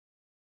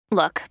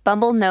Look,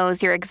 Bumble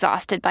knows you're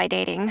exhausted by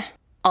dating.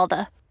 All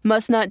the,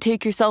 must not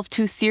take yourself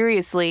too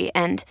seriously,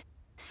 and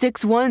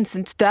 6'1"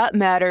 since that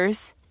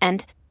matters.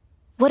 And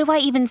what do I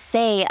even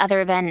say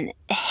other than,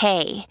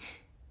 hey?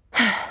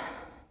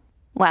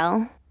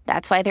 Well,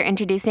 that's why they're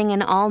introducing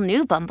an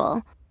all-new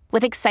Bumble,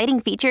 with exciting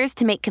features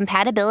to make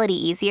compatibility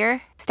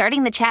easier,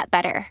 starting the chat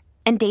better,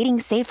 and dating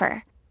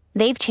safer.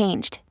 They've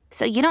changed,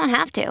 so you don't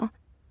have to.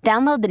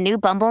 Download the new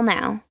Bumble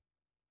now.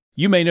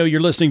 You may know you're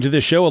listening to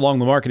this show along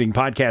the Marketing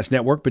Podcast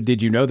Network, but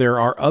did you know there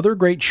are other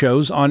great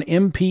shows on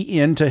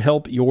MPN to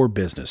help your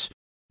business?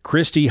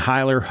 Christy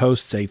Heiler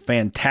hosts a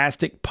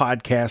fantastic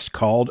podcast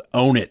called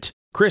Own It.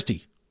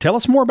 Christy, tell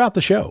us more about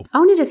the show.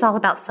 Own It is all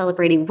about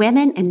celebrating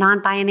women and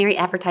non-binary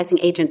advertising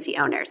agency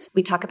owners.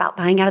 We talk about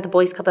buying out of the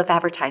Boys Club of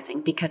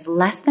Advertising because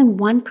less than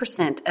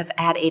 1% of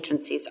ad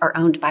agencies are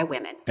owned by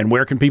women. And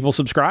where can people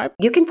subscribe?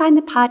 You can find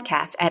the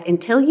podcast at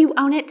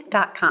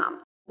untilyouownit.com.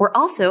 We're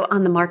also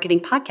on the Marketing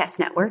Podcast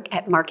Network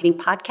at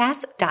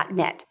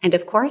marketingpodcast.net. And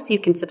of course, you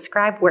can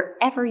subscribe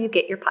wherever you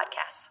get your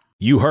podcasts.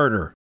 You heard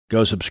her.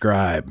 Go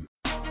subscribe.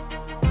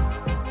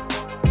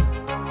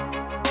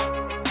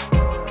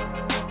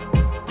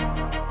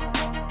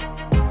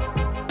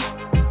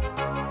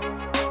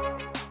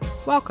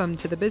 Welcome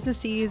to the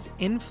Business Ease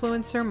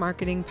Influencer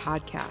Marketing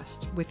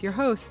Podcast with your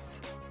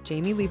hosts,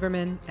 Jamie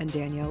Lieberman and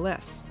Danielle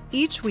Liss.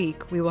 Each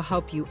week, we will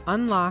help you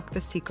unlock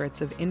the secrets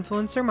of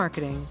influencer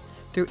marketing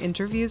through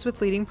interviews with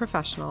leading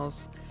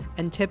professionals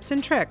and tips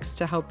and tricks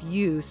to help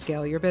you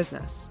scale your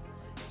business.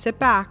 Sit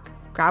back,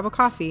 grab a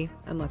coffee,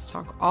 and let's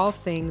talk all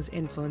things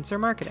influencer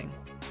marketing.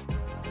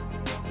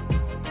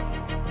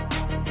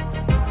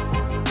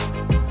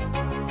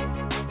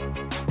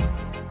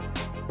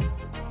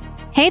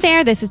 Hey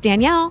there, this is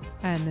Danielle.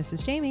 And this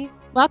is Jamie.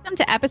 Welcome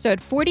to episode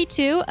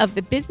 42 of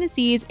the Business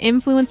Ease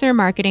Influencer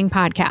Marketing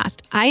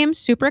Podcast. I am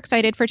super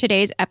excited for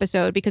today's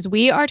episode because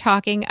we are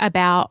talking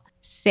about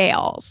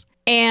sales.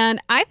 And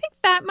I think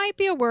that might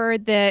be a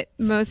word that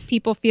most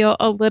people feel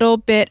a little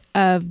bit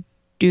of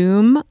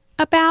doom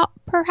about,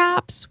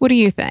 perhaps. What do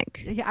you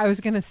think? Yeah, I was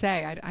going to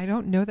say, I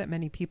don't know that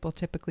many people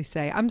typically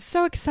say, I'm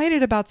so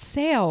excited about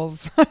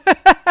sales.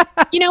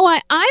 You know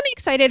what? I'm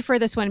excited for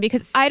this one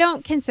because I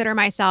don't consider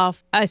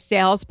myself a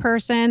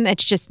salesperson.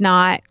 That's just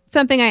not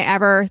something I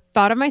ever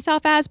thought of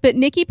myself as. But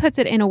Nikki puts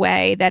it in a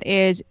way that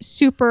is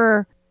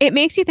super, it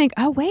makes you think,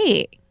 oh,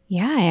 wait.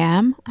 Yeah, I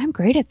am. I'm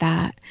great at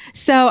that.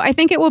 So I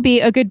think it will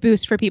be a good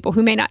boost for people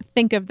who may not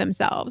think of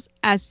themselves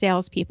as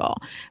salespeople.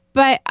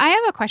 But I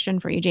have a question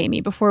for you,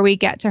 Jamie, before we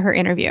get to her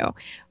interview.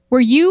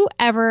 Did you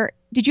ever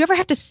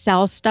have to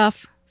sell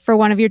stuff for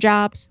one of your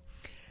jobs?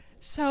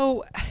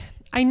 So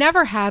I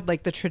never had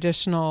like the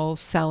traditional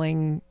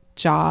selling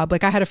job.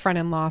 Like I had a friend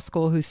in law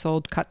school who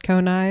sold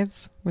Cutco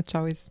knives, which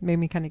always made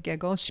me kind of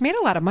giggle. She made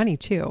a lot of money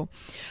too.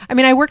 I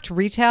mean, I worked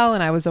retail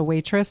and I was a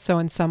waitress. So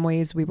in some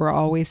ways we were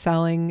always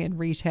selling in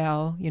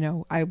retail. You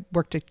know, I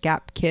worked at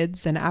Gap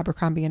Kids and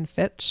Abercrombie and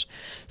Fitch.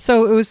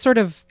 So it was sort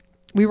of,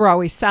 we were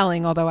always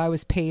selling, although I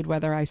was paid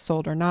whether I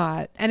sold or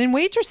not. And in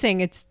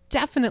waitressing, it's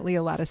definitely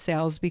a lot of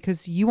sales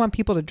because you want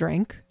people to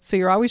drink. So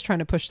you're always trying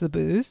to push the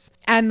booze.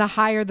 And the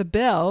higher the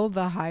bill,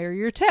 the higher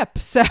your tip.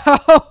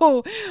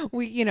 So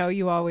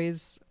you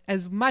always,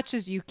 as much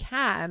as you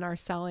can, are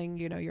selling,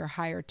 your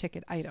higher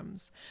ticket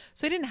items.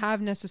 So I didn't have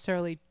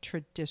necessarily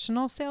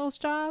traditional sales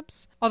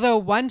jobs. Although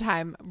one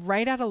time,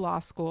 right out of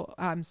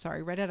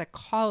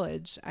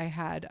college, I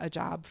had a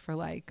job for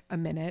like a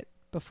minute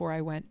before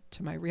I went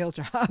to my real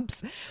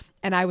jobs.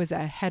 And I was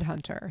a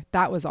headhunter.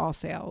 That was all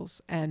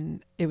sales.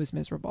 And it was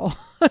miserable.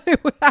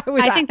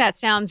 I think that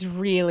sounds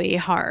really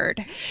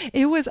hard.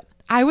 I was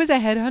a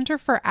headhunter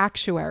for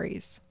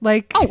actuaries.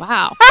 Like, oh,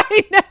 wow.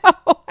 I know.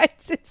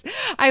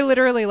 I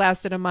literally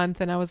lasted a month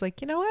and I was like,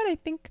 you know what? I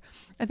think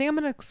I'm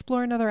going to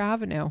explore another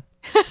avenue.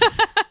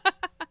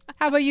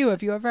 How about you?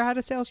 Have you ever had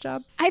a sales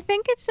job? I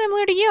think it's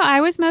similar to you. I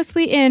was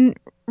mostly in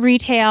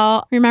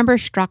retail. Remember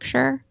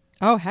Structure?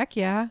 Oh, heck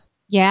yeah.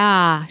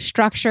 Yeah,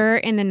 Structure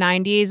in the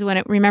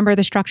 90s remember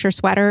the Structure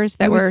sweaters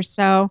that were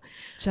so...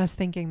 Just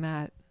thinking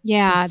that.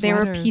 Yeah, they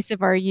were a piece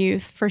of our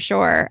youth for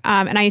sure.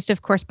 And I used to,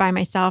 of course, buy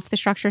myself the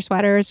Structure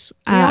sweaters.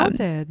 We all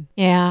did.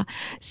 Yeah.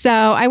 So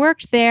I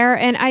worked there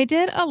and I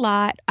did a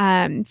lot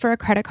for a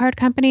credit card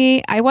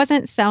company. I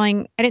didn't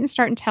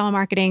start in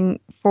telemarketing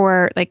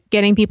for like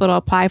getting people to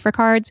apply for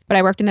cards, but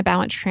I worked in the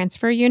balance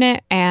transfer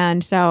unit.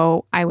 And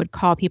so I would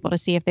call people to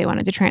see if they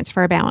wanted to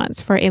transfer a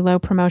balance for a low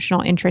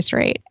promotional interest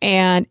rate.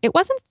 And it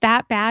wasn't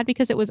that bad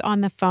because it was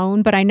on the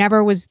phone, but I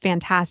never was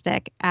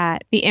fantastic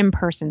at the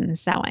in-person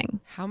selling.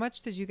 How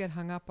much did you get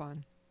hung up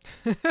on?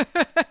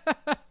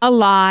 A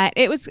lot.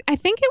 I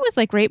think it was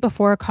like right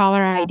before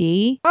caller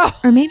ID,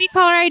 or maybe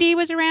caller ID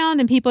was around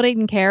and people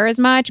didn't care as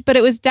much, but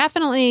it was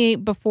definitely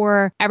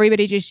before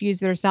everybody just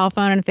used their cell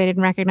phone. And if they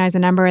didn't recognize the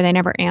number, they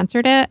never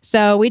answered it.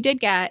 So we did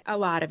get a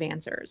lot of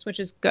answers, which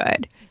is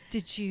good.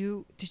 Did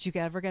you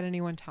ever get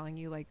anyone telling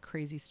you like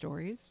crazy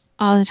stories?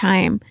 All the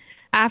time.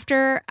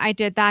 after I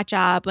did that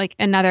job, like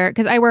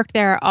because I worked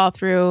there all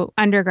through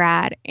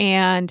undergrad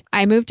and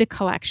I moved to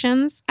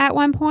collections at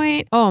one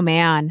point. Oh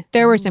man,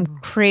 there were some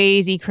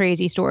crazy,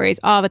 crazy stories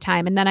all the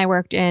time. And then I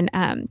worked in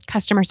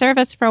customer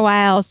service for a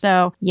while.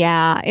 So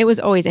yeah, it was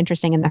always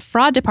interesting in the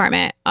fraud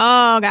department.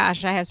 Oh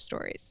gosh, I have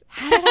stories.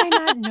 How did I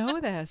not know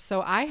this?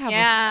 So I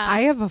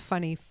have a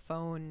funny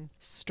phone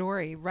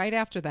story right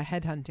after the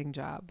headhunting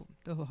job.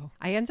 Oh.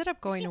 I ended up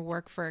going to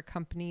work for a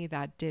company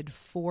that did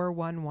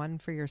 411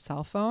 for your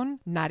cell phone.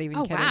 Not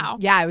even kidding. Wow.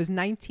 Yeah, it was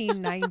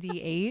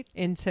 1998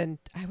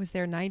 I was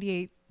there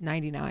 98,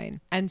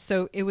 99. And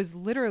so it was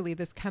literally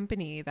this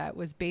company that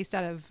was based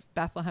out of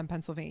Bethlehem,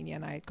 Pennsylvania,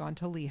 and I had gone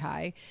to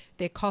Lehigh.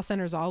 They had call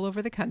centers all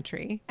over the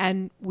country,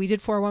 and we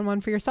did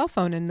 411 for your cell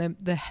phone, and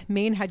the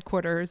main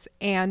headquarters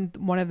and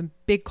one of the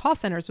big call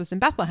centers was in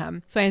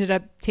Bethlehem. So I ended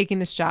up taking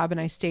this job, and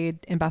I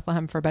stayed in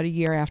Bethlehem for about a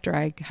year after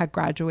I had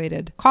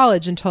graduated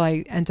college until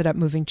I ended up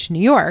moving to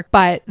New York.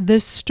 But the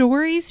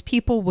stories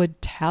people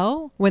would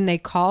tell when they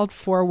called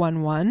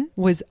 411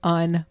 was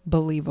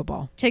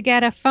unbelievable. To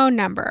get a phone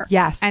number.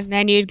 Yes. And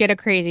then you'd get a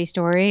crazy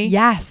story.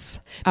 Yes.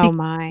 Oh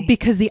my.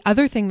 Because the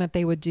other thing that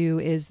they would do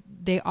is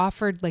they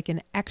offered like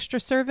an extra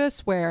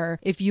service where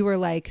if you were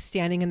like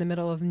standing in the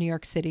middle of New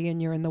York City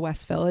and you're in the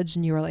West Village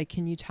and you were like,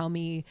 can you tell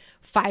me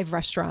 5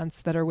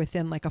 restaurants that are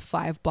within like a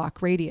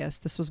 5-block radius?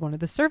 This was one of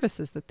the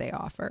services that they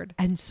offered.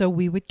 And so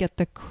we would get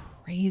the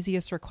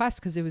craziest requests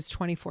because it was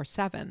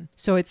 24/7.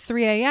 So at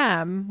 3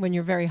 a.m. when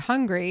you're very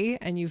hungry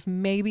and you've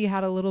maybe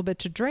had a little bit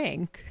to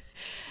drink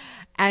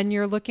and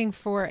you're looking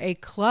for a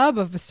club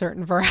of a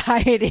certain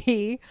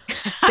variety,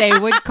 they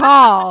would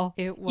call.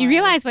 You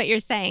realize what you're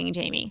saying,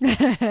 Jamie.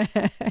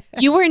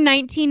 You were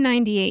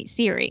 1998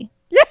 Siri.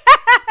 Yes,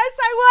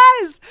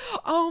 I was.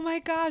 Oh my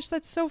gosh,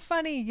 that's so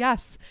funny.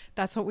 Yes,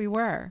 that's what we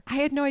were. I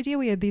had no idea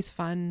we had these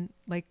fun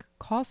like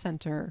call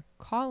center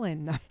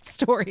call-in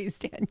stories,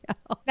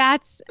 Danielle.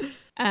 That's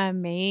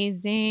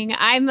amazing.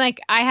 I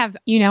have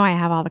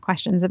all the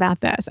questions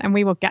about this and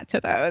we will get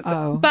to those.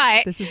 Oh,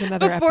 but this is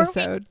another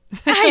episode.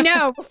 I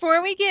know.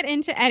 Before we get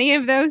into any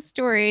of those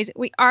stories,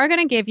 we are going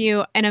to give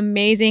you an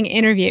amazing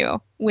interview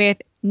with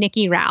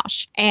Nikki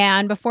Rausch.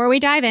 And before we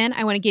dive in,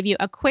 I want to give you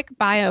a quick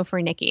bio for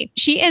Nikki.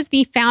 She is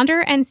the founder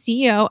and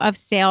CEO of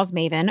Sales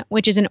Maven,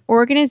 which is an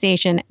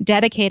organization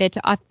dedicated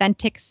to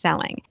authentic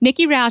selling.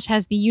 Nikki Rausch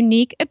has the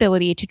unique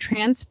ability to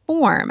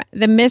transform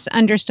the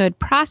misunderstood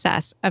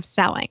process of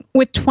selling.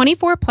 With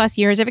 24 plus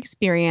years of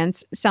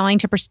experience selling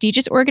to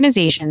prestigious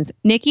organizations,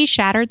 Nikki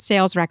shattered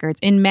sales records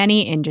in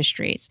many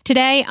industries.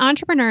 Today,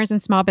 entrepreneurs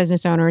and small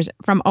business owners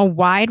from a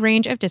wide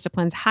range of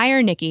disciplines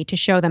hire Nikki to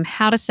show them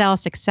how to sell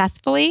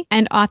successfully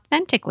and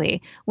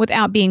authentically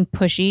without being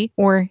pushy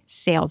or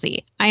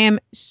salesy. I am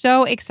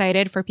so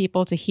excited for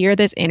people to hear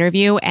this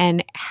interview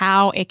and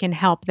how it can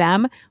help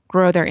them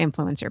grow their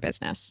influencer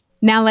business.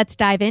 Now let's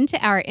dive into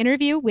our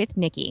interview with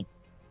Nikki.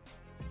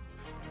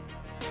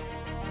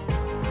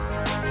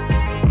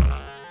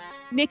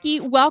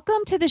 Nikki,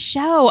 welcome to the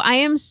show. I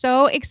am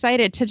so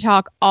excited to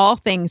talk all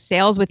things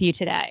sales with you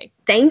today.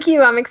 Thank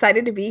you. I'm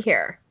excited to be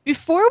here.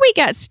 Before we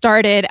get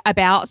started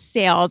about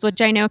sales,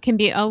 which I know can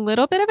be a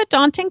little bit of a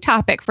daunting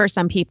topic for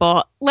some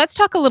people, let's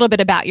talk a little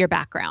bit about your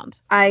background.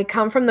 I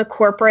come from the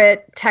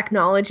corporate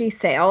technology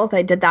sales.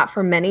 I did that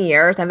for many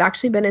years. I've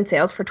actually been in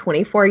sales for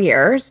 24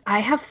 years.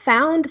 I have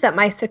found that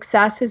my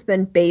success has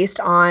been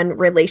based on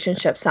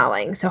relationship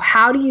selling. So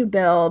how do you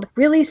build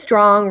really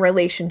strong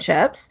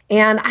relationships?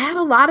 And I had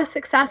a lot of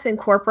success in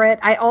corporate.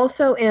 I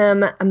also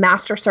am a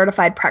master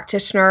certified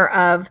practitioner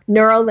of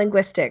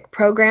neuro-linguistic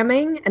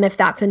programming. And if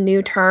that's a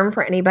new term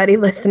for anybody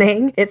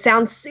listening, it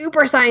sounds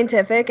super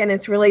scientific and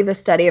it's really the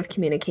study of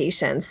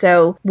communication.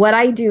 So what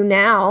I do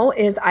now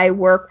is I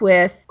work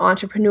with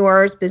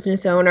entrepreneurs,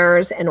 business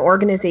owners, and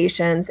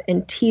organizations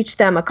and teach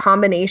them a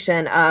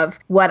combination of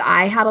what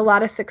I had a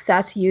lot of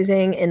success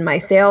using in my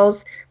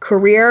sales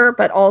career,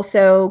 but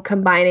also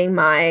combining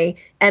my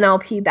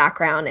NLP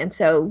background. And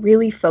so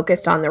really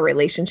focused on the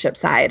relationship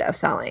side of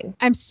selling.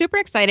 I'm super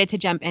excited to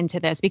jump into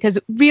this because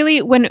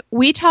really when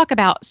we talk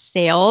about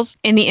sales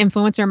in the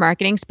influencer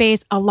marketing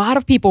space, a lot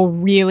of people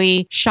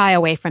really shy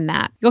away from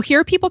that. You'll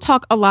hear people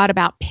talk a lot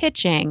about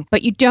pitching,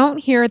 but you don't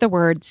hear the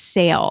word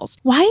sales.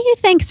 Why do you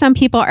think some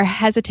people are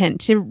hesitant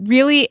to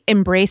really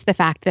embrace the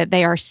fact that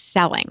they are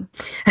selling?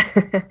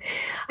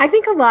 I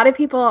think a lot of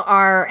people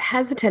are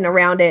hesitant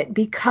around it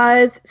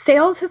because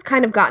sales has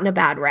kind of gotten a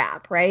bad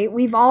rap, right?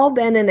 We've all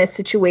been in a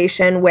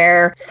situation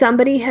where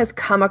somebody has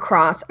come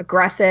across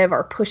aggressive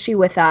or pushy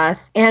with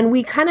us, and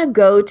we kind of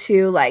go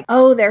to like,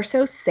 oh, they're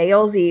so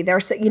salesy.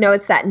 They're so,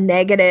 it's that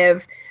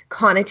negative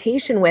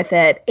connotation with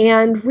it.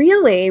 And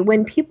really,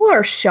 when people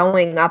are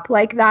showing up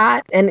like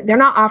that, and they're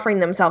not offering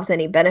themselves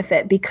any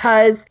benefit,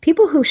 because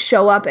people who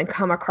show up and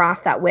come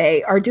across that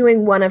way are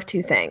doing one of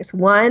two things.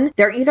 One,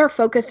 they're either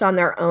focused on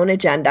their own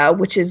agenda,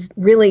 which is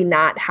really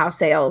not how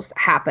sales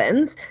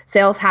happens.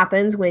 Sales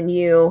happens when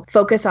you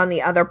focus on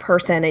the other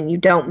person and you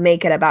don't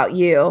make it about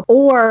you.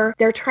 Or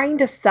they're trying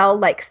to sell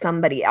like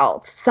somebody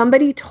else.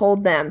 Somebody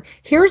told them,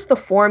 here's the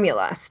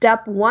formula,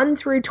 step 1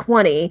 through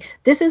 20.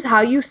 This is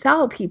how you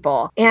sell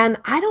people. And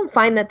I don't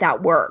find that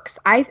that works.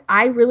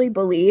 I really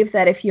believe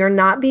that if you're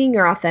not being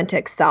your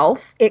authentic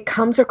self, it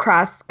comes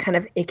across kind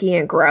of icky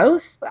and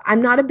gross.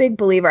 I'm not a big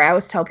believer. I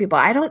always tell people,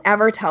 I don't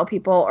ever tell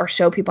people or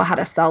show people how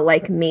to sell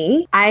like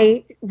me.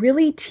 I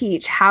really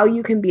teach how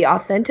you can be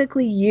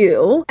authentically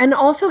you and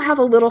also have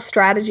a little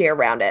strategy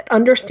around it.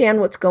 Understand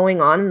what's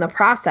going on in the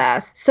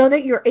process so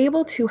that you're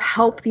able to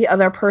help the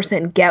other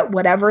person get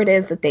whatever it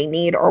is that they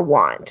need or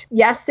want.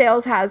 Yes,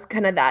 sales has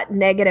kind of that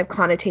negative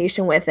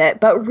connotation with it,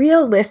 but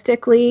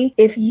realistically,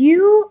 if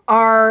you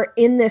are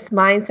in this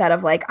mindset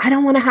of like, I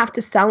don't want to have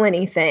to sell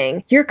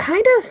anything, you're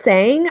kind of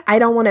saying, I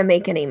don't want to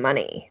make any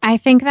money. I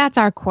think that's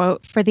our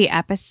quote for the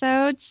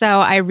episode. So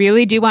I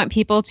really do want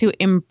people to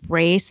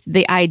embrace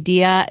the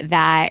idea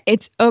that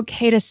it's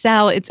okay to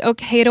sell. It's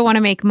okay to want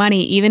to make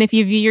money, even if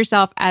you view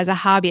yourself as a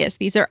hobbyist.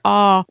 These are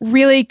all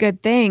really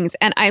good things.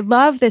 And I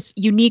love this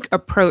unique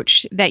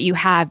approach that you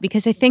have,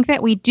 because I think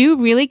that we do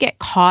really get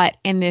caught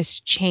in this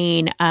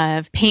chain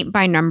of paint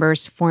by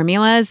numbers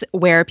formulas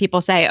where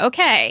people say,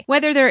 okay,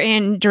 whether they're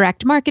in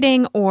direct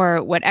marketing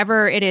or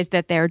whatever it is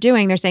that they're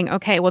doing, they're saying,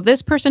 okay, well,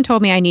 this person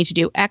told me I need to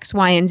do X,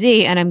 Y, and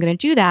Z, and I'm going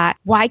to do that.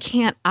 Why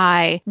can't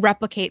I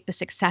replicate the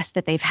success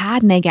that they've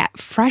had? And they get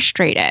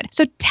frustrated.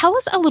 So tell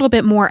us a little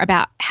bit more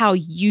about how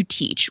you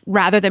teach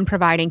rather than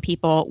providing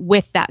people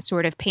with that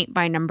sort of paint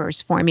by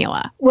numbers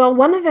formula. Well,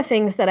 one of the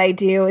things that I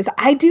do is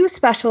I do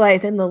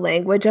specialize in the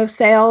language of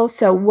sales.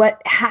 So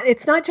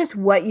it's not just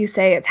what you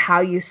say, it's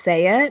how you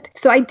say it.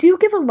 So I do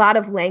give a lot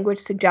of language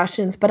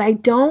suggestions, but I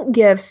don't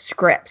give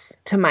scripts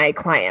to my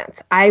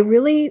clients. I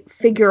really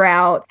figure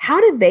out, how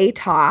do they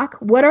talk?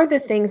 What are the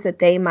things that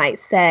they might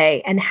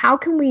say? And how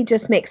can we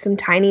just make some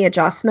tiny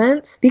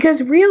adjustments?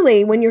 Because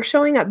really, when you're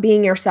showing up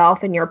being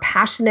yourself and you're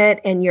passionate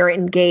and you're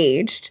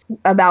engaged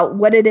about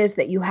what it is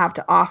that you have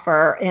to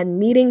offer and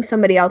meeting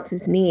somebody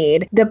else's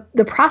need,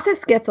 the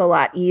process gets a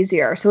lot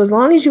easier. So as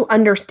long as you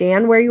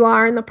understand where you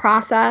are in the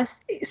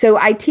process, so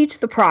I teach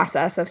the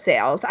process of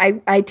sales.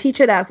 I teach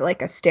it as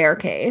like a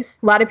staircase.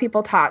 A lot of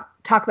people talk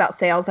about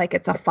sales like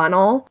it's a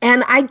funnel.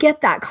 And I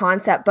get that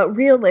concept, but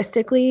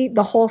realistically,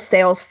 the whole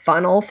sales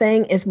funnel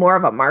thing is more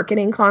of a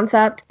marketing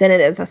concept than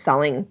it is a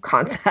selling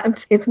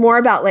concept. It's more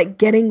about like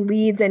getting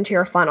leads into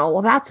your funnel.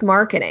 Well, that's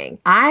marketing.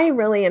 I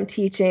really am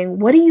teaching,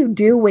 what do you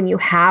do when you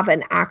have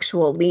an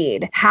actual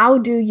lead? How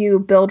do you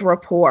build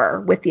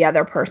rapport with the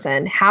other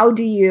person? How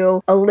do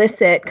you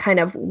elicit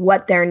kind of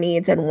what their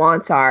needs and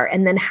wants are?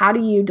 And then how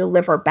do you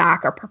deliver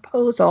back a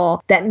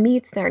proposal that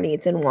meets their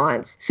needs and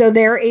wants so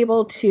they're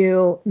able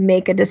to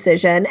make a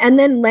decision, and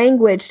then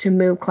language to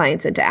move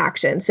clients into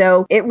action.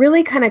 So it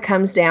really kind of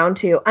comes down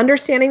to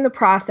understanding the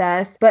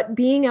process, but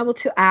being able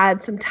to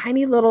add some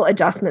tiny little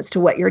adjustments to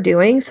what you're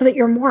doing so that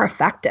you're more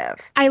effective.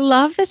 I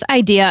love this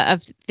idea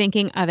of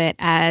thinking of it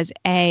as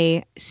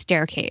a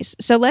staircase.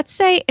 So let's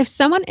say if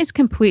someone is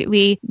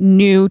completely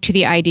new to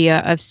the idea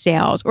of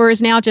sales, or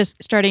is now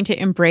just starting to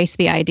embrace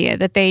the idea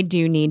that they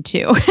do need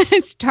to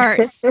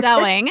start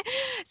selling.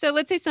 So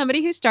let's say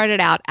somebody who started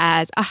out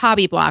as a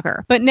hobby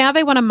blogger, but now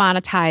they want to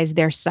monetize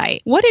their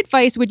site. What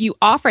advice would you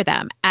offer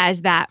them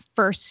as that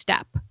first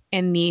step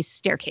in the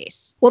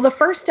staircase? Well, the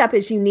first step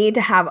is you need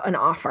to have an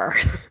offer.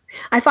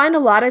 I find a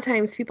lot of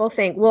times people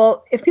think,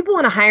 well, if people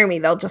want to hire me,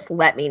 they'll just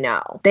let me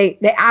know. They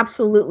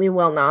absolutely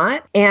will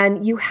not.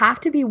 And you have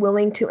to be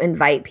willing to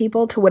invite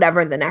people to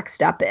whatever the next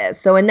step is.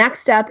 So a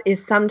next step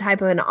is some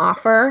type of an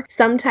offer,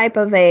 some type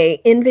of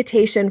a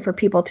invitation for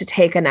people to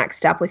take a next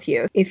step with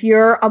you. If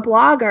you're a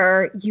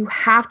blogger, you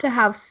have to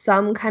have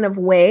some kind of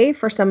way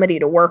for somebody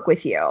to work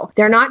with you.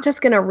 They're not just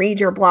going to read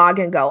your blog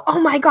and go, oh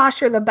my gosh,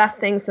 you're the best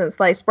thing since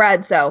sliced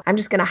bread, so I'm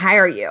just going to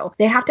hire you.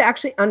 They have to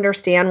actually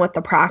understand what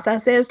the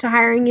process is to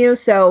hiring you.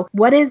 So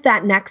what is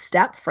that next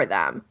step for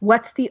them?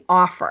 What's the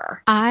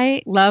offer?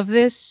 I love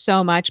this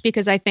so much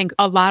because I think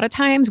a lot of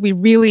times we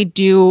really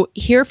do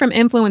hear from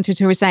influencers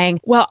who are saying,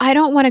 well, I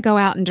don't want to go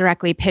out and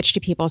directly pitch to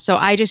people, so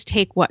I just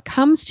take what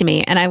comes to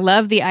me. And I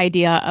love the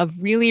idea of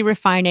really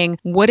refining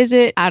what is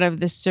it out of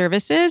the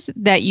services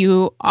that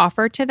you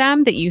offer to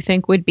them that you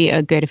think would be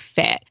a good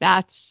fit.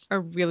 That's a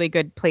really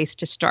good place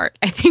to start,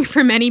 I think,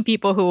 for many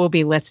people who will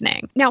be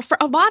listening. Now, for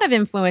a lot of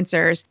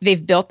influencers,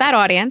 they've built that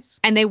audience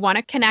and they want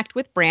to connect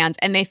with brands,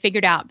 and they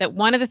figured out that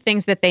one of the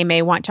things that they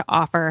may want to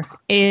offer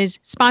is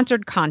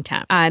sponsored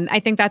content. I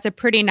think that's a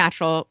pretty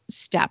natural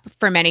step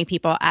for many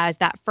people as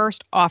that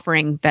first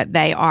offering that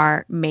they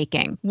are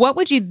making. What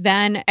would you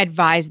then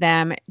advise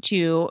them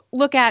to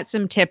look at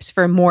some tips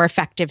for more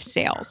effective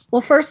sales?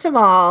 Well, first of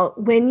all,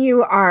 when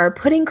you are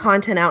putting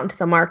content out into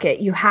the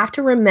market, you have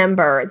to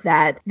remember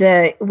that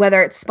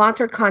whether it's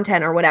sponsored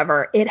content or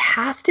whatever, it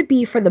has to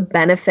be for the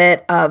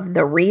benefit of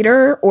the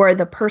reader or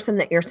the person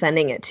that you're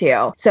sending it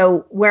to.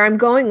 So where I'm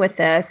going with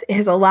this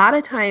is a lot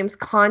of times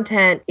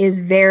content is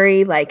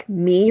very like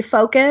me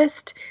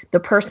focused, the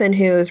person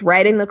who's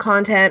writing the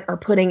content or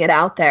putting it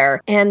out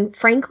there. And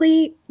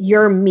frankly,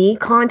 your me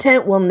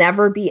content will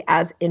never be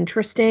as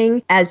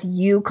interesting as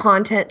you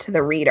content to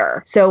the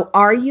reader. So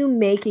are you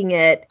making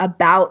it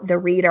about the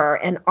reader,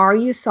 and are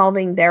you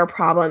solving their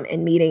problem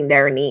and meeting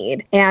their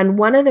need? And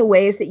one of the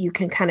ways that you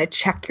can kind of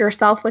check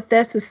yourself with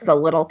this is a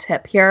little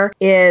tip here,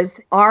 is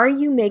are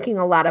you making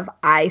a lot of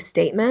I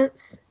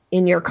statements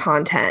in your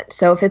content?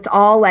 So if it's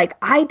all like,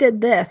 I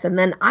did this, and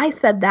then I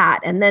said that,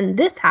 and then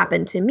this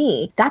happened to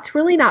me, that's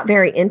really not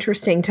very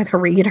interesting to the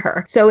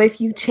reader. So if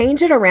you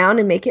change it around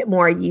and make it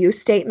more you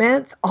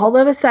statements, all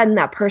of a sudden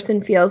that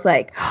person feels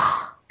like,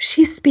 oh,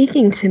 she's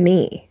speaking to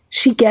me.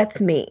 She gets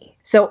me.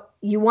 So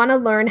you want to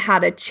learn how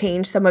to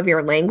change some of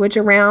your language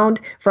around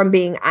from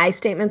being I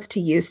statements to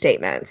you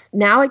statements.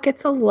 Now it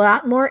gets a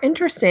lot more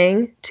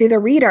interesting to the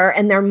reader,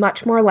 and they're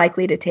much more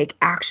likely to take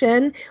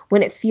action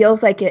when it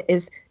feels like it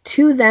is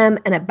to them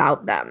and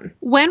about them.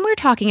 When we're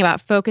talking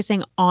about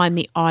focusing on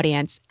the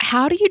audience,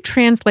 how do you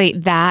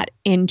translate that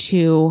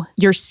into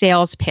your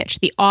sales pitch,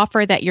 the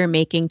offer that you're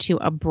making to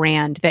a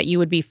brand that you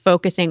would be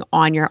focusing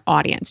on your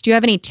audience? Do you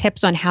have any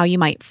tips on how you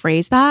might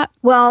phrase that?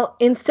 Well,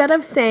 instead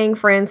of saying,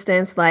 for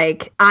instance,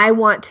 like, I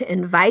want to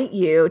invite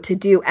you to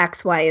do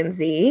X, Y, and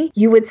Z,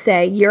 you would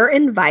say, you're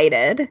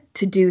invited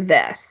to do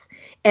this.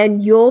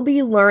 And you'll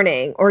be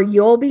learning, or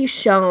you'll be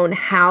shown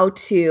how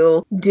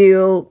to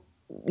do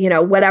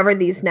whatever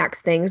these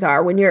next things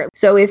are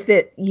so if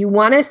you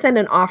want to send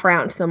an offer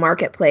out into the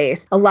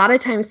marketplace, a lot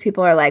of times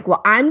people are like,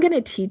 well, I'm going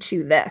to teach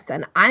you this,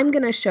 and I'm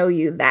going to show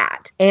you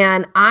that,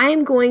 and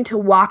I'm going to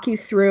walk you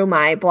through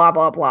my blah,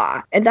 blah,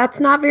 blah. And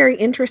that's not very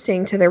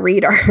interesting to the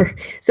reader.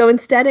 So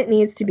instead it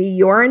needs to be,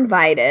 you're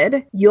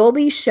invited, you'll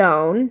be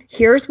shown,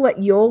 here's what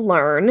you'll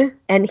learn,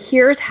 and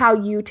here's how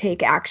you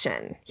take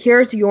action.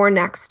 Here's your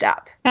next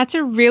step. That's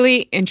a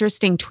really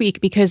interesting tweak,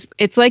 because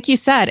it's like you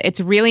said, it's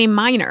really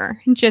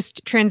minor,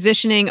 just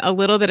transitioning a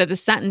little bit of the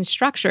sentence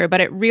structure, but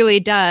it really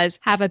does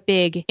have a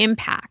big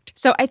impact.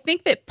 So I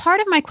think that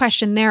part of my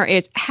question there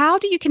is, how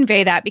do you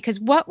convey that? Because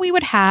what we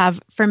would have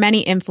for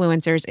many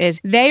influencers is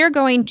they are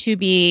going to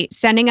be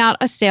sending out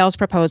a sales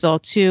proposal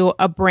to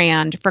a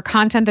brand for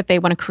content that they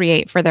want to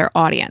create for their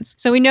audience.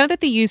 So we know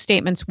that the you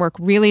statements work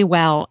really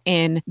well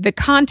in the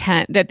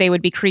content that they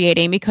would be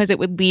creating, because it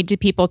would lead to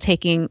people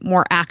taking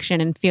more action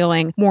and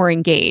feeling more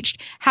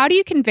engaged. How do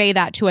you convey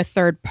that to a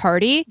third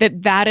party,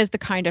 that is the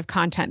kind of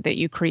content that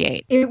you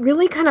create? It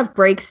really kind of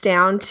breaks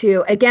down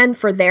to, again,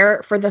 for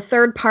the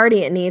third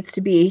party, it needs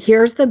to be,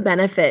 here's the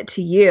benefit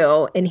to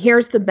you, and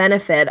here's the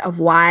benefit of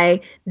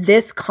why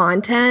this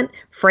content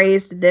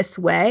phrased this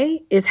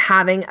way is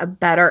having a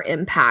better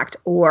impact,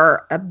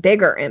 or a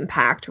bigger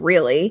impact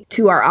really,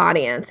 to our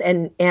audience.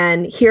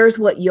 And here's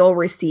what you'll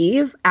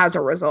receive as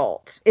a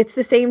result. It's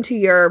the same to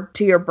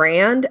your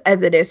brand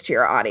as it is to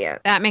your audience.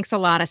 That makes a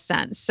lot of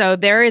sense. So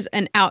there is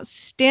an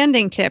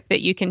outstanding tip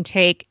that you can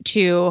take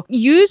to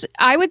use.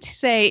 I would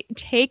say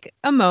take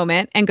a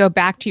moment and go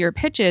back to your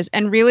pitches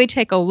and really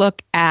take a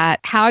look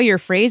at how you're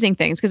phrasing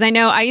things. Because I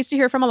know I used to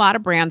hear from a lot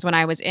of brands when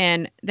I was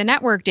in the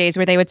network days,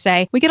 where they would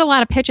say, we get a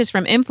lot of pitches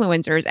from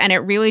influencers, and it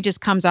really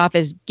just comes off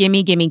as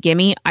gimme, gimme,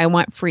 gimme. I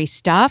want free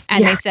stuff.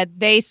 And They said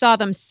they saw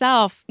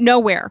themselves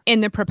nowhere in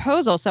the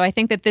proposal. So I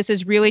think that this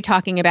is really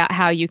talking about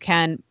how you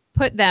can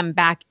put them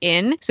back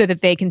in so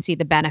that they can see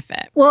the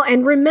benefit. Well,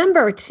 and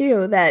remember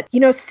too that,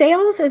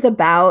 sales is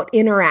about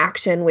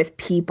interaction with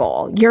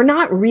people. You're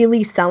not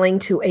really selling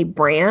to a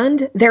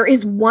brand. There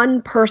is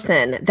one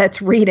person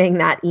that's reading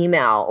that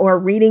email or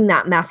reading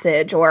that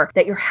message, or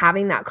that you're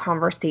having that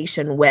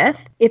conversation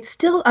with. It's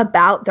still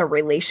about the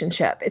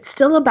relationship. It's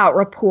still about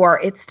rapport.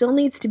 It still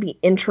needs to be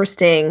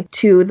interesting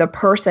to the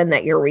person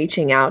that you're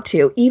reaching out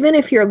to. Even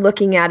if you're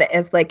looking at it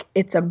as like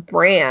it's a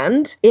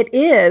brand, it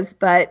is,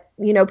 but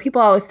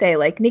people always say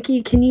like,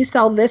 Nikki, can you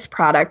sell this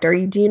product?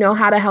 Or do you know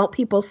how to help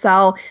people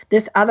sell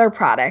this other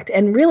product?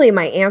 And really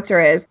my answer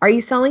is, are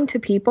you selling to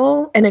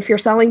people? And if you're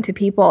selling to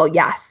people,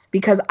 yes,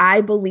 because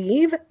I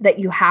believe that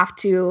you have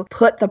to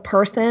put the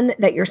person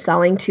that you're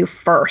selling to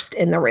first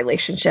in the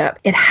relationship.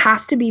 It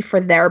has to be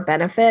for their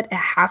benefit. It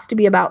has to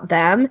be about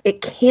them.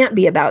 It can't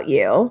be about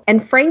you.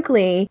 And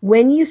frankly,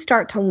 when you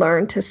start to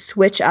learn to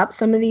switch up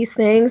some of these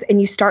things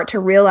and you start to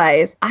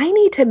realize, I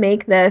need to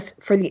make this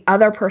for the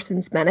other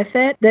person's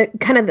benefit, the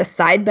kind of the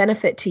side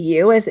benefit to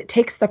you is it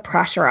takes the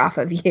pressure off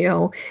of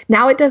you.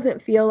 Now it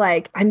doesn't feel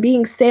like I'm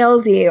being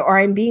salesy or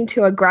I'm being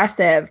too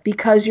aggressive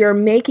because you're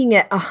making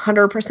it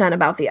 100%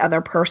 about the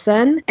other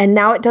person. And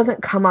now it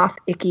doesn't come off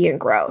icky and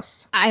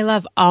gross. I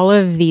love all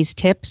of these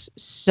tips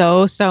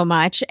so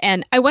much.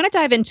 And I want to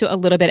dive into a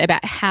little bit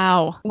about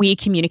how we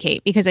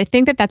communicate, because I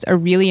think that that's a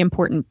really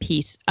important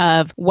piece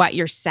of what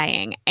you're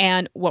saying.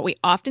 And what we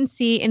often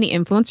see in the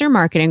influencer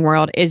marketing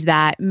world is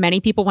that many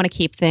people want to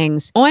keep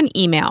things on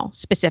email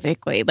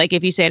specifically. Like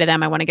if you say to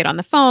them, I want to get on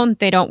the phone,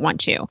 they don't want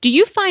to. Do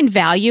you find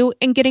value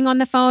in getting on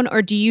the phone,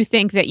 or do you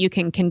think that you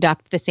can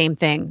conduct the same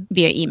thing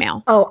via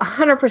email? Oh,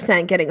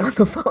 100% getting on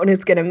the phone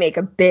is going to make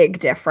a big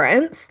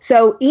difference.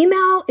 So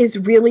email is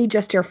really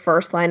just your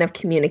first line of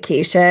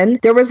communication.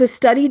 There was a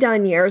study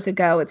done years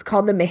ago. It's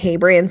called the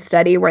Mahabrian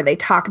study, where they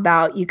talk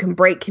about you can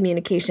break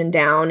communication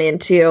down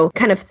into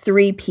kind of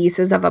 3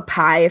 pieces of a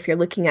pie if you're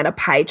looking at a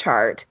pie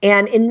chart.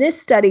 And in this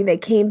study, they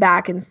came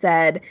back and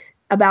said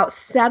about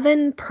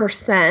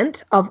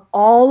 7% of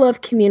all of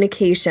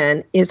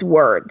communication is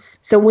words.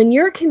 So when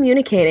you're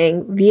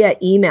communicating via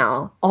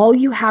email, all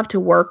you have to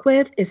work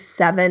with is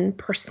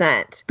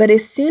 7%. But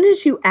as soon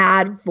as you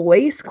add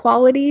voice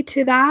quality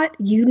to that,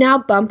 you now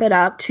bump it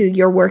up to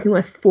you're working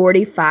with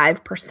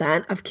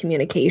 45% of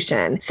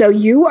communication. So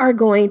you are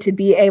going to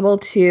be able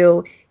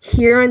to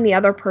hear in the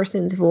other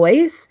person's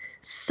voice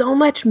so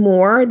much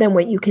more than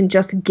what you can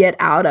just get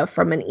out of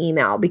from an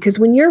email. Because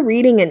when you're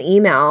reading an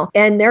email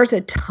and there's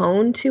a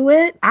tone to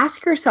it,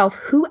 ask yourself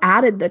who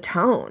added the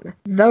tone?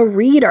 The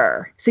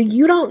reader. So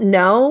you don't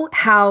know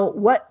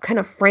what kind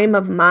of frame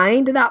of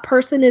mind that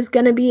person is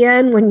going to be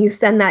in when you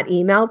send that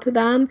email to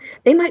them.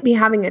 They might be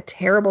having a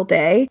terrible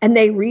day and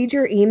they read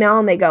your email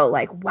and they go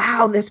like,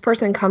 wow, this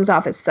person comes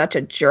off as such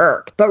a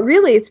jerk. But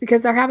really it's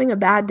because they're having a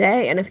bad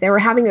day. And if they were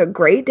having a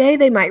great day,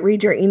 they might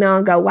read your email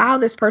and go, wow,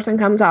 this person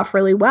comes off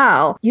really well.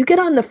 You get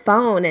on the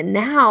phone and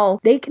now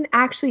they can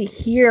actually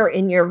hear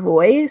in your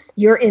voice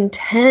your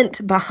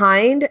intent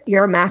behind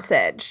your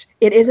message.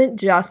 It isn't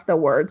just the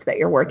words that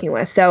you're working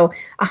with. So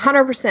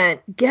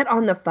 100% get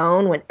on the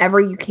phone whenever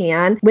you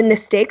can. When the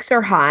stakes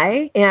are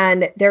high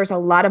and there's a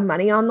lot of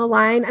money on the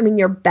line, I mean,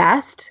 your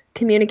best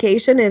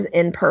communication is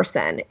in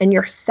person and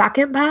your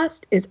second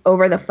best is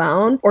over the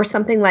phone or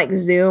something like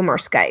Zoom or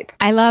Skype.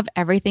 I love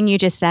everything you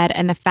just said.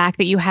 And the fact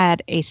that you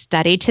had a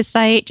study to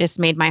cite just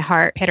made my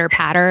heart pitter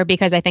patter,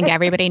 because I think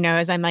everybody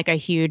knows I'm like a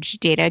huge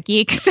data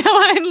geek. So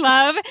I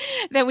love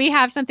that we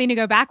have something to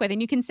go back with.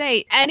 And you can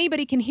say,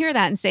 anybody can hear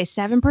that and say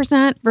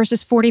 7%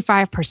 versus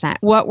 45%.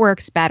 What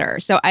works better?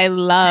 So I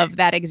love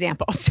that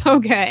example. So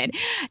good.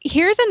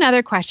 Here's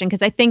another question,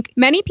 because I think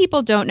many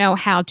people don't know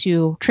how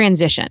to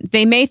transition.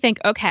 They may think,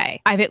 okay,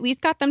 I've at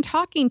least got them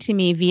talking to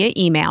me via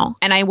email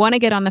and I want to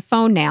get on the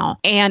phone now.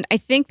 And I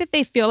think that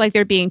they feel like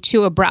they're being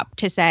too abrupt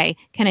to say,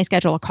 can I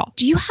schedule a call?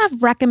 Do you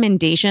have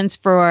recommendations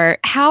for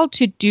how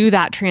to do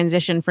that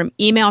transition from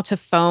email to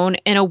phone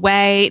in a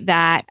way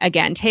that,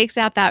 again, takes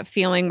out that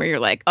feeling where you're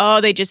like,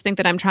 oh, they just think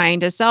that I'm trying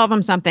to sell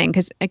them something?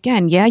 Because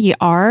again, yeah, you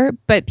are,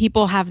 but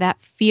people have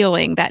that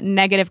feeling, that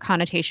negative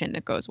connotation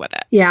that goes with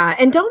it. Yeah.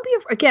 And don't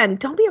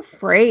be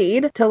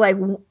afraid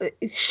to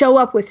show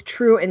up with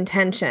true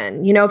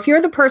intention. You know, if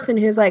you're the person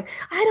who's like,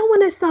 I don't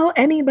want to sell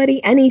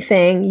anybody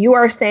anything, you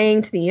are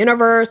saying to the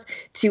universe,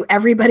 to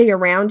everybody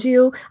around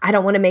you, I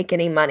don't want to make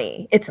any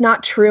money. It's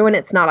not true and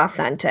it's not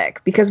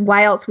authentic, because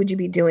why else would you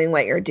be doing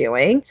what you're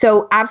doing?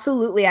 So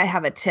absolutely, I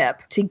have a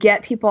tip to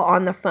get people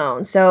on the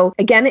phone. So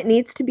again, it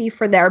needs to be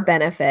for their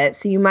benefit.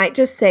 So you might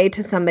just say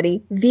to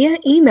somebody via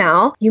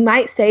email, you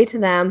might say to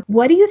them,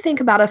 what do you think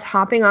about us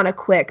hopping on a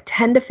quick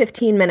 10 to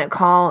 15 minute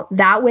call?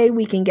 That way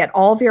we can get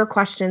all of your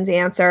questions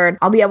answered.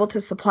 I'll be able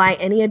to supply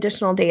any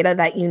additional data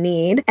that you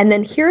need. And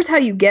then here's how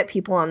you get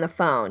people on the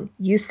phone.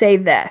 You say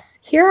this,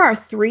 here are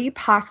 3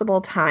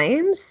 possible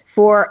times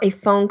for a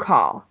phone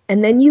call.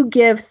 And then you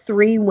give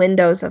 3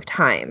 windows of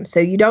time. So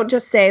you don't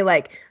just say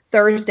like,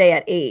 Thursday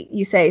at 8.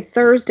 You say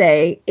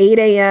Thursday, 8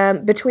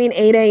 a.m., between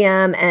 8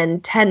 a.m.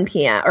 and 10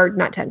 p.m., or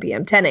not 10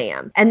 p.m., 10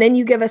 a.m. And then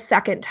you give a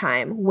second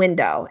time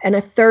window and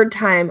a third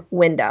time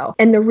window.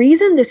 And the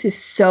reason this is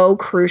so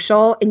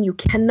crucial and you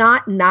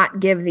cannot not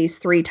give these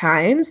 3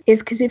 times is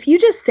because if you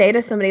just say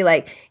to somebody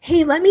like,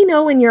 hey, let me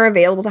know when you're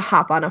available to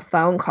hop on a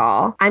phone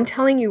call, I'm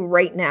telling you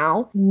right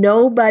now,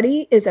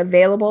 nobody is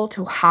available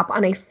to hop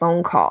on a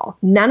phone call.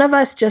 None of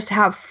us just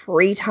have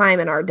free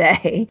time in our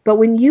day. But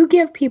when you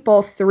give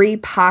people 3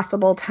 possible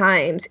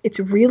times, it's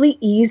really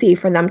easy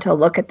for them to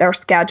look at their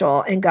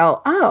schedule and go,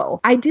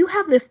 oh, I do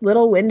have this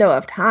little window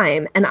of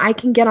time and I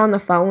can get on the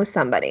phone with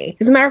somebody.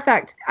 As a matter of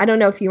fact, I don't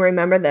know if you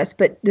remember this,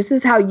 but this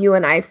is how you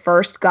and I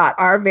first got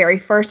our very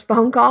first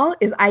phone call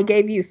is I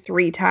gave you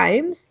 3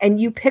 times and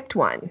you picked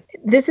one.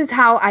 This is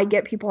how I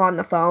get people on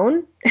the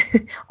phone.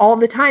 all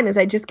the time is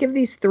I just give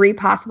these 3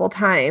 possible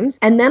times.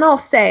 And then I'll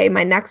say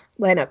my next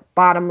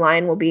bottom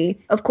line will be,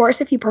 of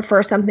course, if you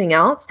prefer something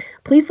else,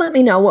 please let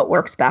me know what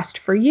works best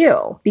for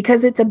you,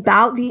 because it's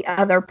about the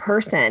other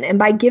person. And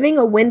by giving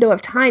a window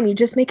of time, you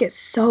just make it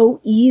so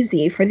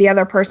easy for the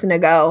other person to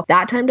go,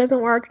 that time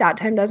doesn't work. That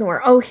time doesn't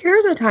work. Oh,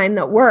 here's a time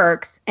that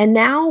works. And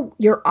now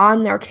you're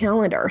on their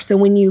calendar. So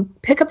when you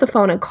pick up the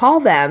phone and call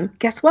them,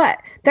 guess what?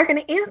 They're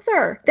going to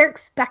answer. They're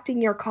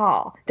expecting your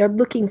call. They're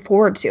looking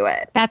forward to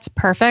it. That's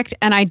perfect.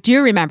 And I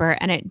do remember,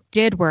 and it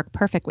did work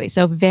perfectly.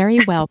 So very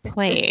well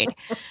played.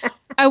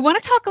 I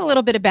want to talk a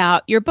little bit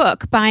about your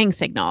book, Buying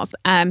Signals.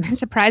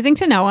 Surprising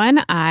to no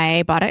one,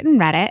 I bought it and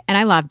read it, and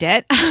I loved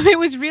it. It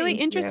was really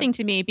interesting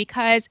to me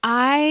because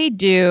I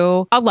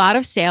do a lot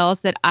of sales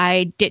that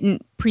I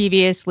didn't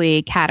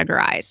previously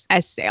categorize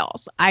as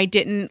sales. I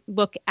didn't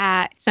look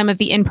at some of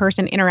the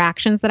in-person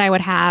interactions that I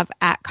would have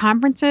at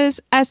conferences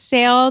as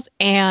sales.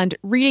 And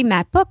reading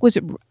that book was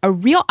a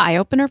real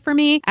eye-opener for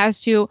me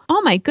as to,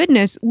 oh my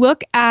goodness,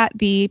 look at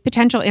the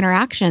potential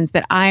interactions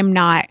that I'm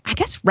not, I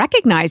guess,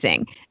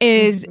 recognizing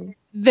is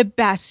the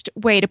best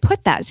way to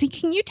put that. So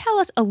can you tell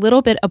us a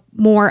little bit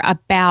more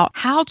about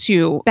how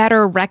to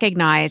better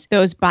recognize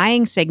those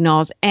buying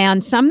signals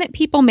and some that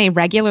people may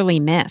regularly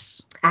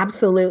miss?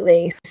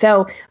 Absolutely.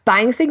 So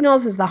buying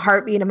signals is the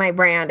heartbeat of my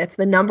brand. It's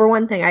the number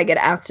one thing I get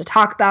asked to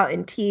talk about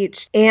and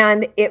teach.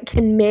 And it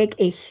can make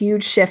a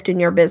huge shift in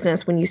your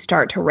business when you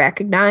start to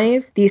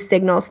recognize these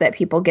signals that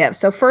people give.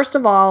 So first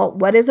of all,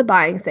 what is a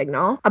buying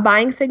signal? A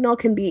buying signal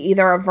can be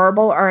either a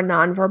verbal or a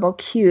nonverbal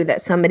cue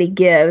that somebody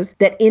gives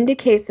that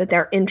indicates that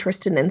they're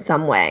interested in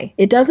some way.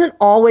 It doesn't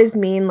always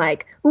mean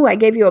like, ooh, I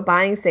gave you a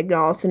buying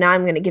signal, so now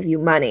I'm going to give you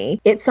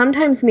money. It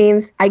sometimes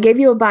means I gave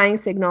you a buying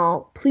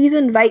signal. Please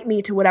invite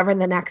me to whatever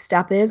the next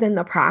step is in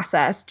the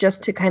process,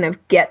 just to kind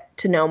of get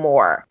to know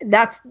more.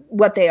 That's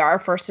what they are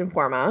first and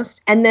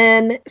foremost. And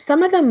then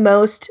some of the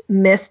most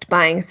missed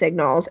buying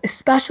signals,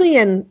 especially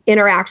in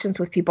interactions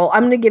with people,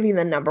 I'm going to give you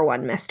the number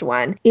one missed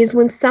one, is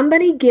when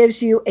somebody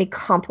gives you a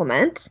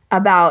compliment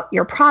about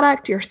your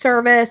product, your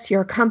service,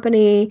 your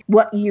company,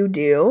 what you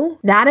do.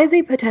 That is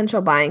a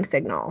potential buying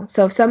signal.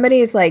 So if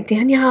somebody is like,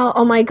 Danielle,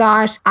 oh my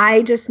gosh,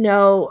 I just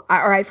know,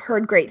 or I've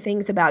heard great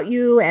things about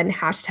you and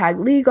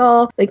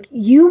 #legal, like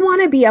you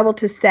want to be able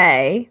to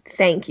say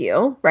thank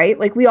you, right?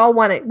 Like we all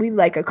want it. We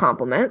like a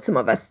compliment, some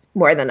of us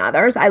more than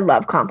others. I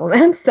love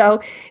compliments.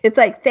 So it's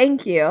like,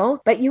 thank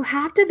you, but you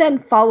have to then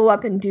follow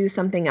up and do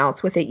something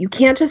else with it. You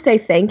can't just say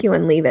thank you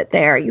and leave it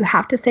there. You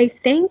have to say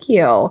thank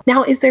you.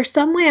 Now, is there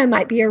some way I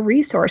might be a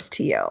resource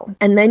to you?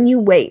 And then you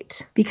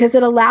wait, because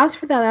it allows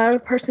for that other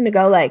person to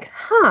go like,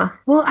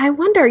 well, I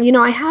wonder,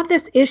 I have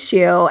this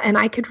issue and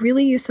I could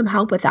really use some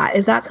help with that.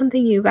 Is that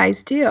something you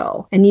guys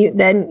do? And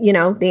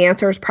the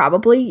answer is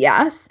probably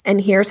yes. And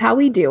here's how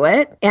we do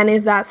it. And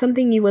is that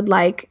something you would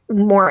like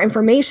more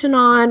information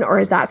on, or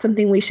is that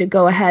something we should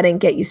go ahead and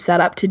get you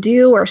set up to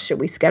do, or should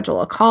we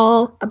schedule a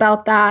call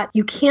about that?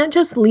 You can't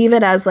just leave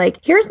it as like,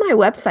 here's my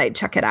website,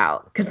 check it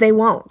out, because they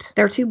won't.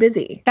 They're too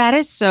busy. That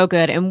is so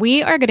good. And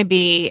we are going to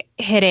be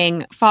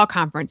hitting fall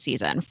conference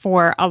season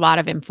for a lot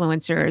of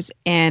influencers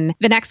in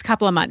the next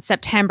couple of months.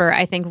 September,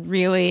 I think,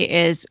 really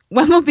is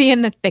when we'll be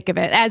in the thick of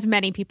it, as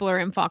many people are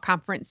in fall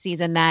conference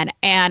season then.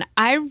 And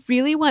I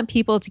really want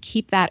people to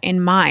keep that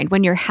in mind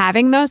when you're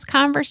having those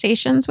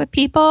conversations with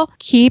people.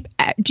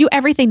 Do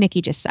everything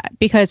Nikki just said,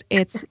 because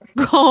it's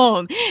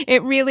gold.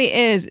 It really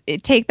is.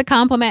 Take the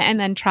compliment and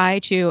then try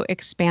to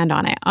expand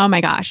on it. Oh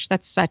my gosh,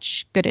 that's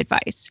such good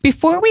advice.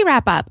 Before we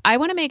wrap up, I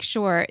want to make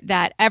sure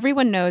that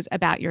everyone knows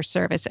about your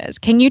services.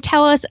 Can you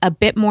tell us a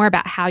bit more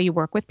about how you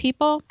work with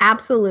people?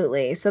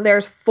 Absolutely. So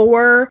there's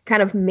 4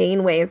 kind of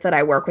main ways that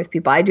I work with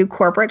people. I do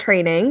corporate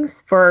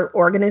trainings for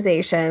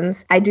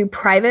organizations. I do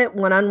private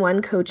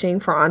one-on-one coaching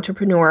for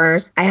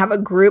entrepreneurs. I have a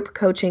group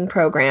coaching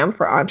program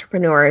for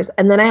entrepreneurs.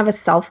 And then I have a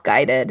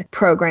self-guided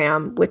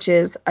program, which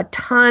is a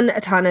ton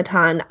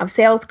of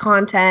sales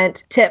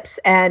content, tips,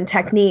 and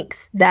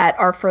techniques that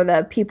are for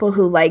the people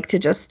who like to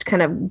just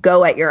kind of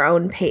go at your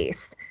own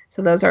pace.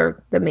 So those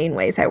are the main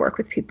ways I work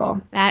with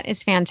people. That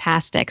is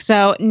fantastic.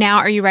 So now,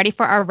 are you ready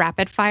for our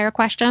rapid fire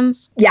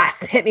questions? Yes,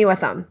 hit me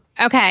with them.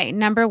 Okay,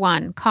 number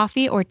 1,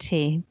 coffee or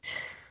tea?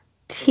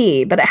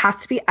 Tea, but it has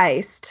to be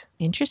iced.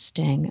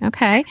 Interesting.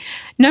 Okay.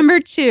 Number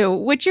 2,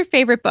 what's your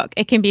favorite book?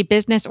 It can be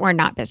business or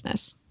not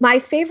business. My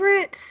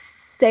favorite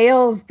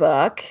sales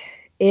book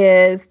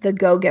is The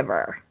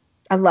Go-Giver.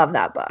 I love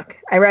that book.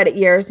 I read it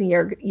years and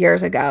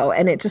years ago,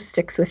 and it just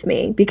sticks with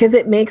me because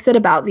it makes it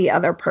about the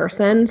other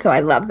person. So I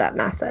love that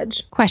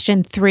message.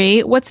 Question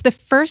 3, what's the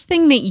first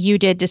thing that you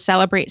did to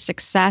celebrate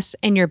success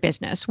in your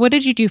business? What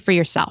did you do for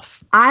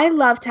yourself? I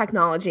love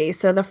technology.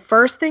 So the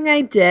first thing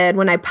I did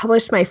when I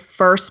published my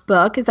first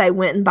book is I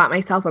went and bought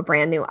myself a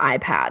brand new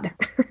iPad.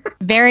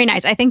 Very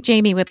nice. I think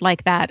Jamie would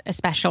like that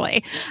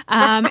especially.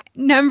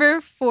 Number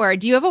 4,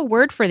 do you have a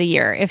word for the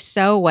year? If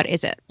so, what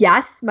is it?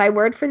 Yes, my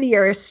word for the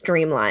year is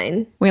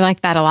streamline. We like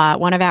that a lot.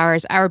 One of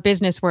our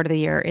business word of the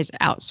year is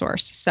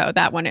outsource. So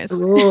that one is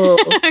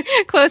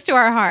close to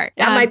our heart.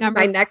 That might be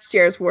my next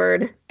year's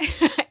word.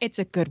 It's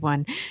a good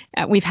one.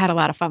 We've had a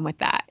lot of fun with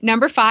that.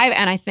 Number 5,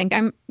 and I think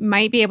I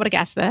might be able to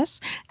guess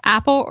this,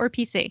 Apple or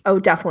PC? Oh,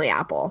 definitely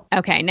Apple.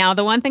 Okay. Now,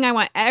 the one thing I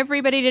want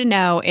everybody to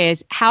know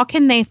is how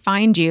can they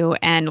find you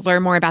and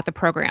learn more about the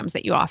programs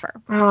that you offer?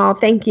 Oh,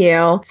 thank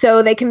you.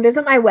 So they can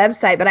visit my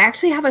website, but I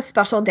actually have a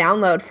special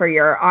download for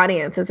your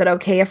audience. Is it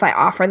okay if I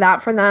offer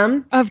that for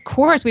them? Of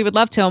course, we would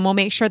love to, and we'll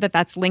make sure that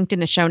that's linked in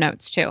the show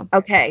notes too.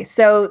 Okay.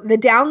 So the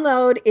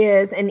download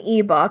is an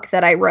ebook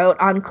that I wrote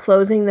on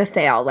closing the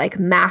sale, like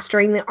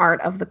mastering the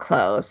art of the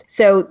close.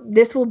 So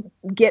this will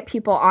get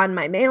people on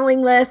my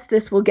mailing list.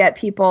 This will get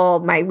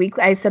people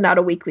I send out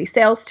a weekly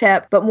sales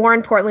tip, but more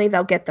importantly,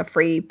 they'll get the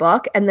free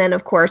book. And then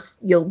of course,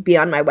 you'll be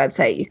on my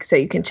website so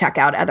you can check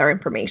out other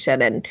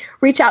information and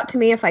reach out to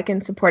me if I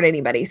can support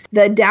anybody.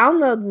 The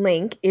download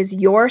link is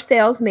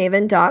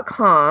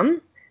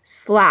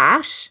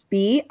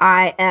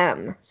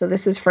yoursalesmaven.com/BIM. So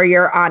this is for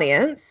your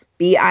audience,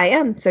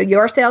 BIM. So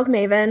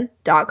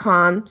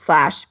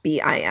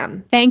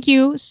yoursalesmaven.com/BIM. Thank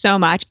you so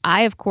much.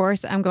 I, of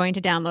course, am going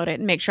to download it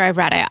and make sure I've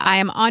read it. I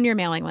am on your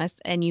mailing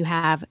list and you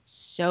have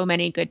so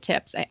many good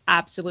tips. I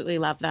absolutely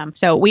love them.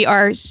 So we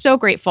are so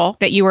grateful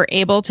that you were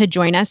able to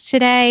join us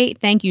today.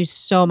 Thank you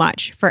so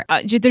much for,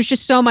 there's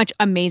just so much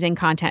amazing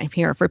content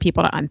here for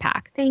people to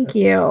unpack. Thank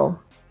you.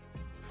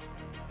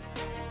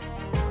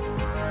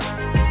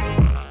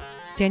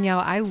 Danielle,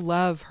 I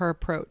love her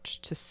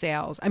approach to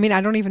sales. I mean,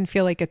 I don't even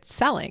feel like it's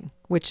selling,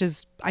 which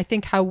is, I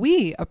think, how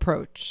we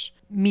approach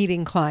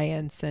meeting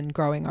clients and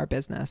growing our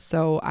business.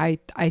 So I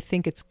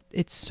think it's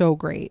so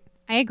great.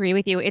 I agree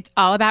with you. It's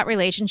all about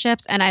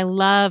relationships, and I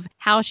love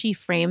how she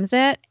frames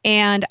it.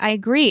 And I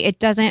agree. It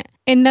doesn't,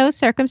 in those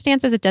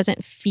circumstances, it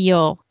doesn't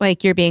feel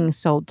like you're being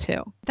sold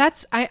to.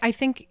 I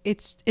think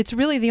it's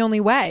really the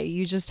only way.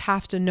 You just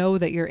have to know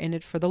that you're in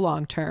it for the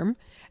long term.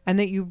 And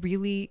that you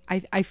really,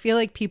 I feel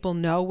like people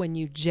know when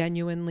you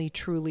genuinely,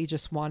 truly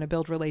just want to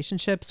build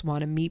relationships,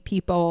 want to meet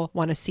people,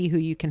 want to see who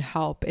you can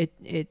help.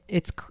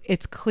 It's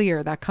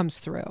clear that comes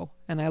through.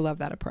 And I love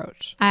that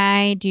approach.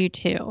 I do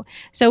too.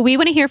 So we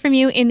want to hear from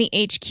you in the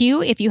HQ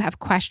if you have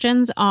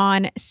questions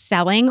on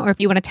selling, or if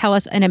you want to tell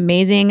us an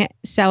amazing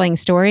selling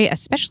story,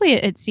 especially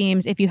it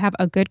seems if you have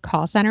a good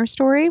call center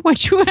story,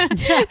 which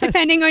yes.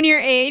 Depending on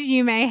your age,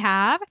 you may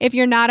have. If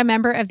you're not a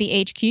member of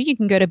the HQ, you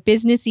can go to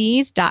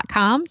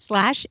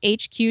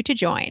businessease.com/HQ to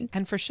join.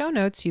 And for show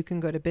notes, you can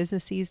go to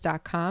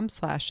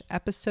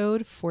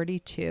businessease.com/episode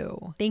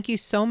 42. Thank you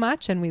so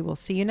much, and we will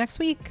see you next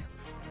week.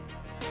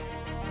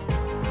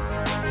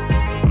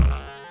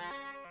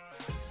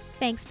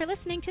 Thanks for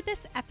listening to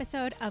this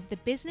episode of the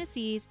Business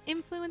Ease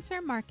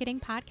Influencer Marketing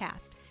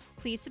Podcast.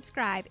 Please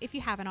subscribe if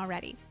you haven't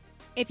already.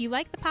 If you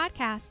like the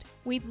podcast,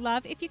 we'd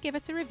love if you give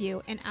us a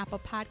review in Apple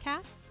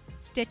Podcasts,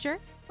 Stitcher,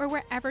 or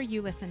wherever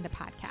you listen to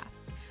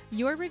podcasts.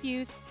 Your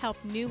reviews help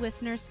new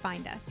listeners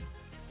find us.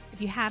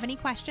 If you have any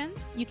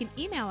questions, you can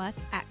email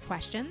us at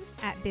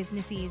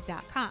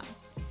questions@businessease.com.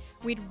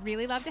 We'd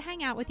really love to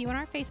hang out with you in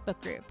our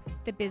Facebook group,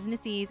 the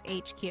Business Ease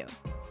HQ.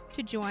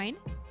 To join,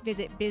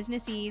 visit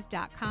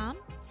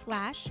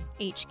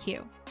businessease.com/HQ.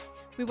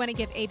 We want to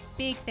give a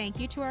big thank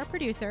you to our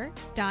producer,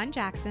 Don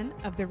Jackson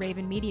of the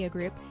Raven Media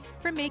Group,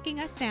 for making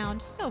us sound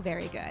so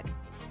very good.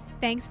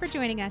 Thanks for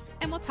joining us,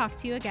 and we'll talk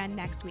to you again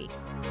next week.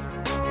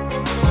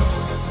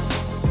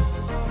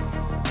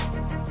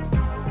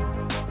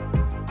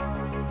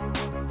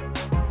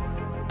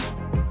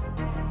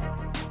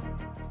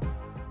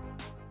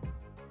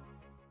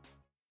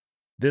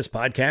 This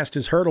podcast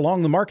is heard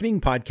along the Marketing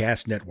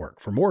Podcast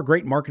Network. For more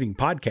great marketing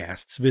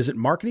podcasts, visit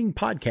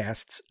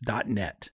marketingpodcasts.net.